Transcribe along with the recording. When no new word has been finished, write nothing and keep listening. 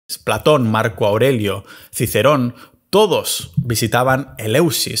Platón, Marco Aurelio, Cicerón, todos visitaban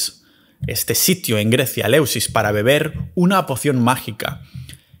Eleusis, este sitio en Grecia, Eleusis, para beber una poción mágica.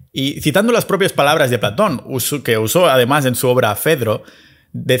 Y citando las propias palabras de Platón, que usó además en su obra Fedro,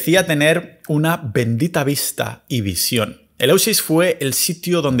 decía tener una bendita vista y visión. Eleusis fue el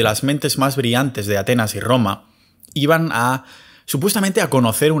sitio donde las mentes más brillantes de Atenas y Roma iban supuestamente a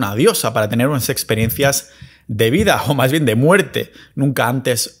conocer una diosa para tener unas experiencias de vida, o más bien de muerte, nunca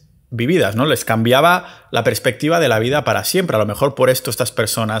antes vividas, ¿no? Les cambiaba la perspectiva de la vida para siempre. A lo mejor por esto estas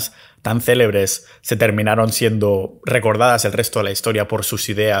personas tan célebres se terminaron siendo recordadas el resto de la historia por sus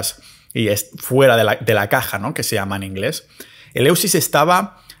ideas y fuera de la caja, ¿no? Que se llama en inglés. Eleusis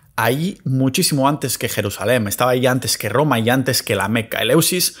estaba ahí muchísimo antes que Jerusalén, estaba ahí antes que Roma y antes que la Meca.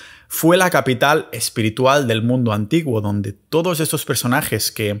 Eleusis fue la capital espiritual del mundo antiguo, donde todos estos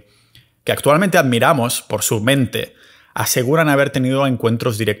personajes que actualmente admiramos por su mente aseguran haber tenido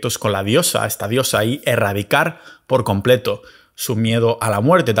encuentros directos con la diosa, esta diosa, y erradicar por completo su miedo a la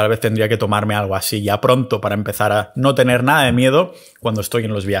muerte. Tal vez tendría que tomarme algo así ya pronto para empezar a no tener nada de miedo cuando estoy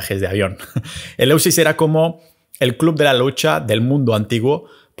en los viajes de avión. Eleusis era como el club de la lucha del mundo antiguo,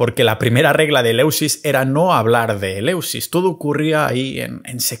 porque la primera regla de Eleusis era no hablar de Eleusis. Todo ocurría ahí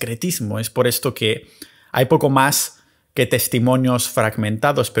en secretismo. Es por esto que hay poco más que testimonios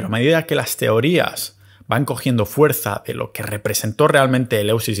fragmentados, pero a medida que las teorías van cogiendo fuerza de lo que representó realmente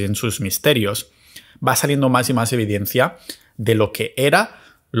Eleusis en sus misterios, va saliendo más y más evidencia de lo que era,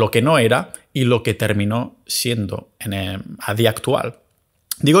 lo que no era y lo que terminó siendo a día actual.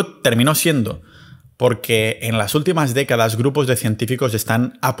 Digo terminó siendo porque en las últimas décadas grupos de científicos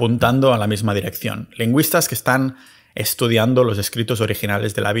están apuntando a la misma dirección. Lingüistas que están estudiando los escritos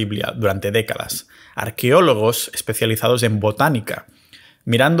originales de la Biblia durante décadas. Arqueólogos especializados en botánica,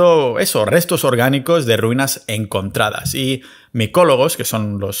 mirando restos orgánicos de ruinas encontradas. Y micólogos, que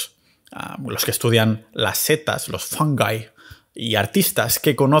son los que estudian las setas, los fungi, y artistas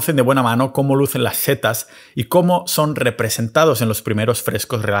que conocen de buena mano cómo lucen las setas y cómo son representados en los primeros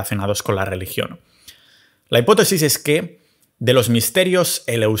frescos relacionados con la religión. La hipótesis es que de los misterios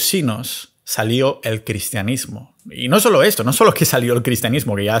eleusinos salió el cristianismo. Y no solo esto, no solo que salió el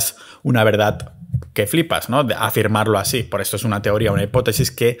cristianismo, que ya es una verdad que flipas, ¿no? De afirmarlo así. Por esto es una teoría, una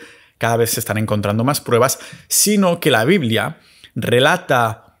hipótesis que cada vez se están encontrando más pruebas, sino que la Biblia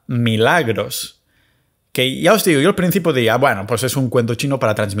relata milagros que, ya os digo, yo al principio diría, bueno, pues es un cuento chino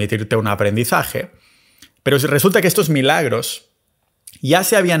para transmitirte un aprendizaje. Pero resulta que estos milagros ya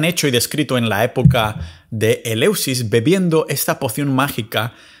se habían hecho y descrito en la época de Eleusis bebiendo esta poción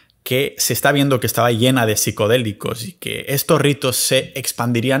mágica que se está viendo que estaba llena de psicodélicos y que estos ritos se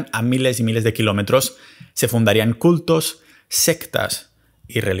expandirían a miles y miles de kilómetros, se fundarían cultos, sectas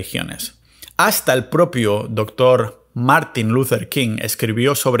y religiones. Hasta el propio doctor Martin Luther King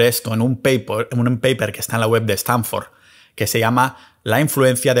escribió sobre esto en un paper que está en la web de Stanford, que se llama La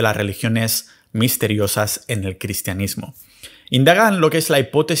influencia de las religiones misteriosas en el cristianismo. Indagan lo que es la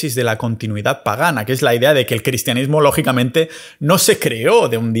hipótesis de la continuidad pagana, que es la idea de que el cristianismo, lógicamente, no se creó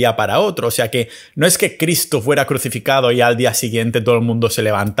de un día para otro. O sea que no es que Cristo fuera crucificado y al día siguiente todo el mundo se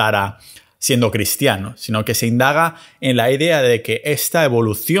levantara siendo cristiano, sino que se indaga en la idea de que esta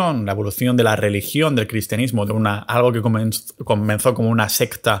evolución, la evolución de la religión, del cristianismo, de algo que comenzó como una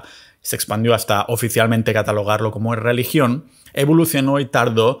secta, se expandió hasta oficialmente catalogarlo como religión, evolucionó y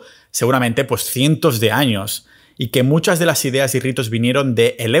tardó seguramente pues cientos de años, y que muchas de las ideas y ritos vinieron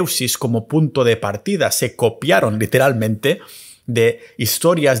de Eleusis como punto de partida, se copiaron literalmente de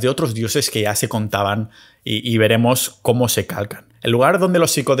historias de otros dioses que ya se contaban y veremos cómo se calcan. El lugar donde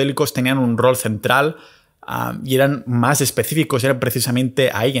los psicodélicos tenían un rol central y eran más específicos era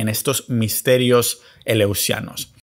precisamente ahí, en estos misterios eleusianos.